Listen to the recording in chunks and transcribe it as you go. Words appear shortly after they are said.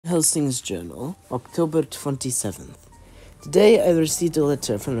Helsing's Journal, October 27th. Today I received a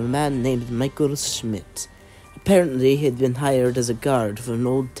letter from a man named Michael Schmidt. Apparently he had been hired as a guard for an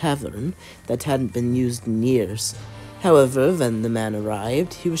old tavern that hadn't been used in years. However, when the man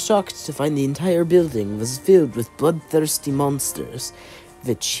arrived, he was shocked to find the entire building was filled with bloodthirsty monsters,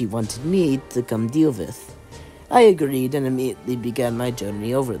 which he wanted me to come deal with. I agreed and immediately began my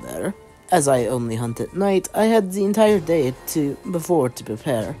journey over there. As I only hunt at night, I had the entire day before to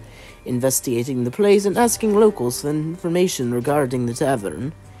prepare, investigating the place and asking locals for information regarding the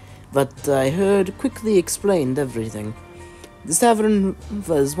tavern. What I heard quickly explained everything. The tavern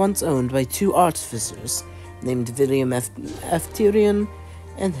was once owned by two artificers, named William F. Tyrion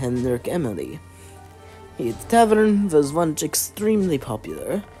and Henrik Emily. The tavern was once extremely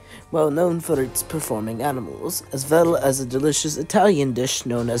popular, well known for its performing animals, as well as a delicious Italian dish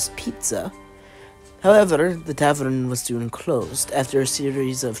known as pizza. However, the tavern was soon closed after a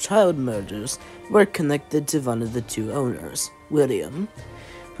series of child murders were connected to one of the two owners, William,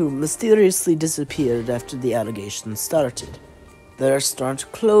 who mysteriously disappeared after the allegations started. The restaurant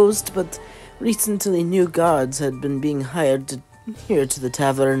closed, but recently new guards had been being hired here to the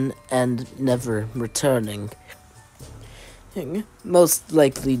tavern and never returning. Most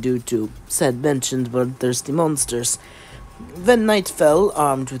likely due to said mentioned bloodthirsty monsters. When night fell,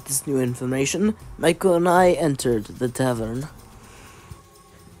 armed with this new information, Michael and I entered the tavern.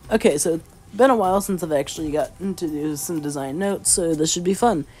 Okay, so it's been a while since I've actually gotten to do some design notes, so this should be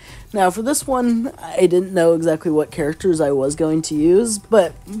fun. Now, for this one, I didn't know exactly what characters I was going to use,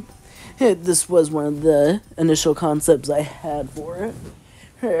 but this was one of the initial concepts I had for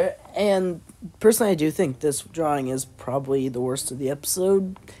it. And personally, I do think this drawing is probably the worst of the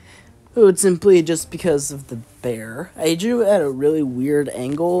episode. It's simply just because of the bear. I drew it at a really weird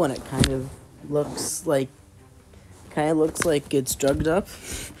angle, and it kind of looks like it's drugged up.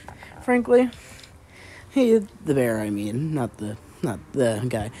 Frankly, the bear. I mean, not the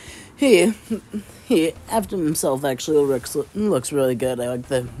guy. He after himself actually looks really good. I like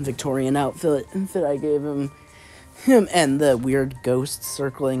the Victorian outfit I gave him and the weird ghost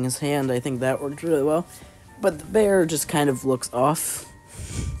circling his hand. I think that worked really well. But the bear just kind of looks off.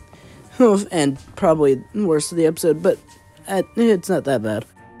 And probably the worst of the episode, but it's not that bad.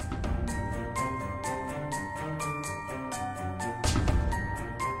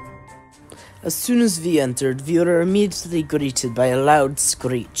 As soon as we entered, we were immediately greeted by a loud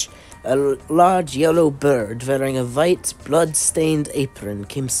screech. A large yellow bird wearing a white, blood-stained apron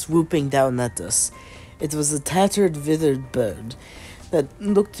came swooping down at us. It was a tattered, withered bird that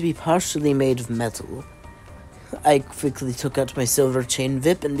looked to be partially made of metal. I quickly took out my silver chain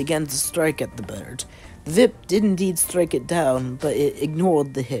whip and began to strike at the bird. The whip did indeed strike it down, but it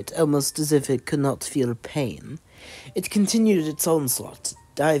ignored the hit, almost as if it could not feel pain. It continued its onslaught,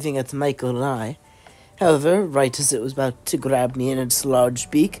 diving at Michael and I. However, right as it was about to grab me in its large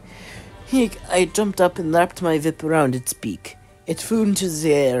beak, I jumped up and wrapped my whip around its beak. It flew into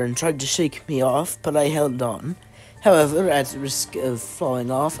the air and tried to shake me off, but I held on. However, at the risk of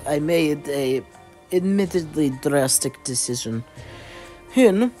falling off, I made a admittedly drastic decision.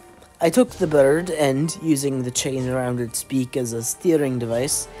 I took the bird and, using the chain around its beak as a steering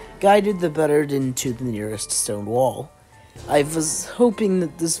device, guided the bird into the nearest stone wall. I was hoping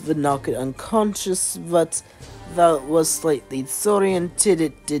that this would knock it unconscious, but though it was slightly disoriented,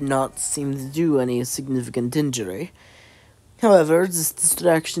 it did not seem to do any significant injury. However, this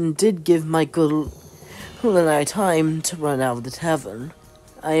distraction did give Michael and I time to run out of the tavern.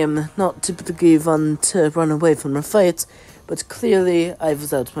 I am not typically one to run away from a fight, but clearly I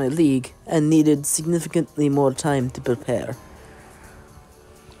was out of my league and needed significantly more time to prepare.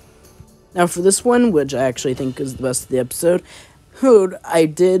 Now for this one, which I actually think is the best of the episode, I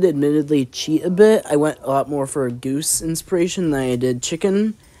did admittedly cheat a bit. I went a lot more for a goose inspiration than I did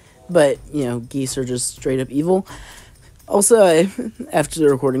chicken, but, geese are just straight up evil. Also, after the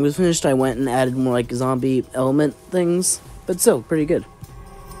recording was finished, I went and added more, zombie element things, but still, pretty good.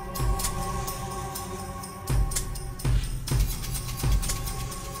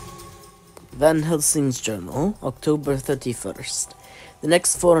 Van Helsing's Journal, October 31st. The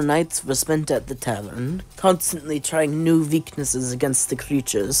next 4 nights were spent at the tavern, constantly trying new weaknesses against the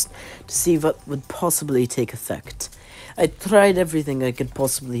creatures to see what would possibly take effect. I tried everything I could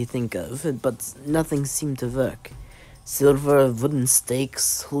possibly think of, but nothing seemed to work. Silver, wooden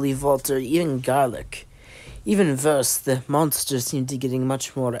stakes, holy water, even garlic. Even worse, the monsters seemed to be getting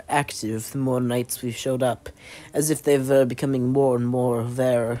much more active the more nights we showed up, as if they were becoming more and more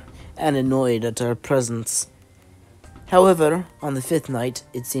aware and annoyed at our presence. However, on the 5th night,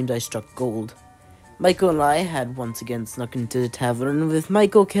 it seemed I struck gold. Michael and I had once again snuck into the tavern, with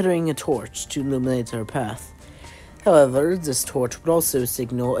Michael carrying a torch to illuminate our path. However, this torch would also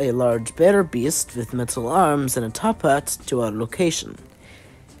signal a large bear beast with metal arms and a top hat to our location.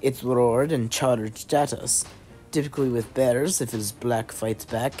 It roared and charged at us. Typically with bears, if it's black, fights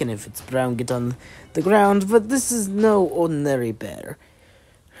back, and if it's brown, get on the ground, but this is no ordinary bear.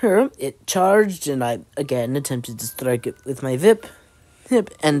 It charged, and I again attempted to strike it with my whip,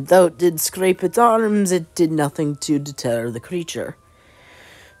 and though it did scrape its arms, it did nothing to deter the creature.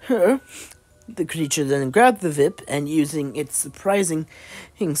 The creature then grabbed the whip, and using its surprising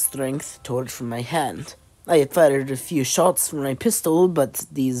strength, tore it from my hand. I had fired a few shots from my pistol, but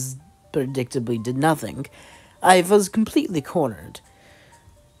these predictably did nothing. I was completely cornered.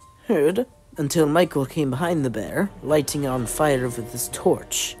 Until Michael came behind the bear, lighting it on fire with his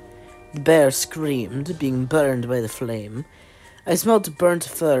torch. The bear screamed, being burned by the flame. I smelled burnt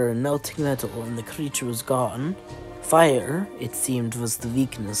fur and melting metal, and the creature was gone. Fire, it seemed, was the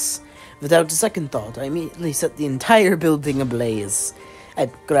weakness. Without a second thought, I immediately set the entire building ablaze. I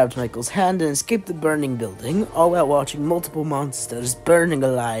grabbed Michael's hand and escaped the burning building, all while watching multiple monsters burning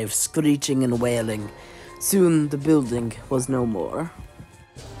alive, screeching and wailing. Soon, the building was no more.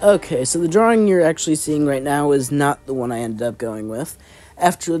 Okay, so the drawing you're actually seeing right now is not the one I ended up going with.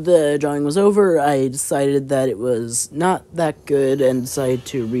 After the drawing was over, I decided that it was not that good and decided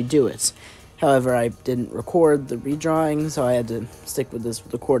to redo it. However, I didn't record the redrawing, so I had to stick with this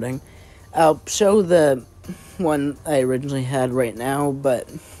recording. I'll show the one I originally had right now, but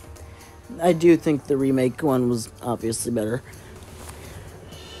I do think the remake one was obviously better.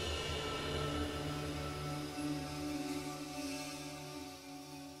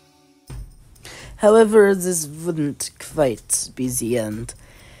 However, this wouldn't quite be the end.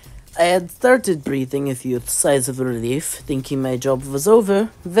 I had started breathing a few sighs of relief, thinking my job was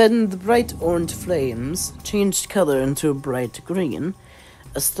over, when the bright orange flames changed color into a bright green.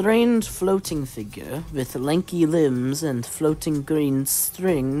 A strange floating figure, with lanky limbs and floating green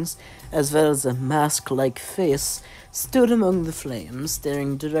strings, as well as a mask-like face, stood among the flames,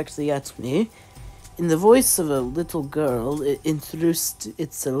 staring directly at me. In the voice of a little girl, it introduced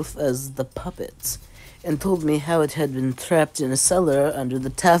itself as the puppet, and told me how it had been trapped in a cellar under the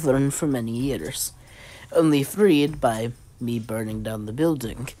tavern for many years, only freed by me burning down the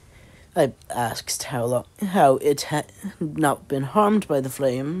building. I asked how it had not been harmed by the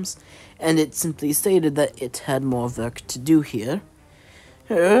flames, and it simply stated that it had more work to do here.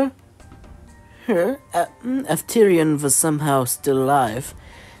 Aftirion was somehow still alive.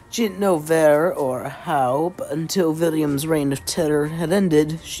 She didn't know where or how, but until William's reign of terror had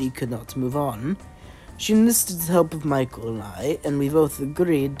ended, she could not move on. She enlisted the help of Michael and I, and we both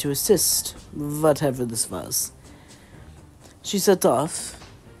agreed to assist, whatever this was. She set off,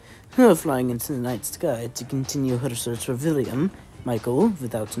 flying into the night sky to continue her search for William. Michael,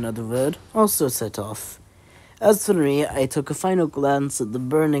 without another word, also set off. As for me, I took a final glance at the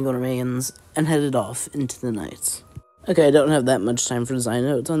burning remains and headed off into the night. Okay, I don't have that much time for design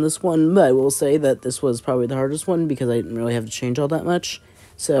notes on this one, but I will say that this was probably the hardest one because I didn't really have to change all that much.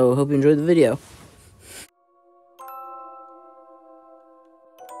 So, hope you enjoyed the video.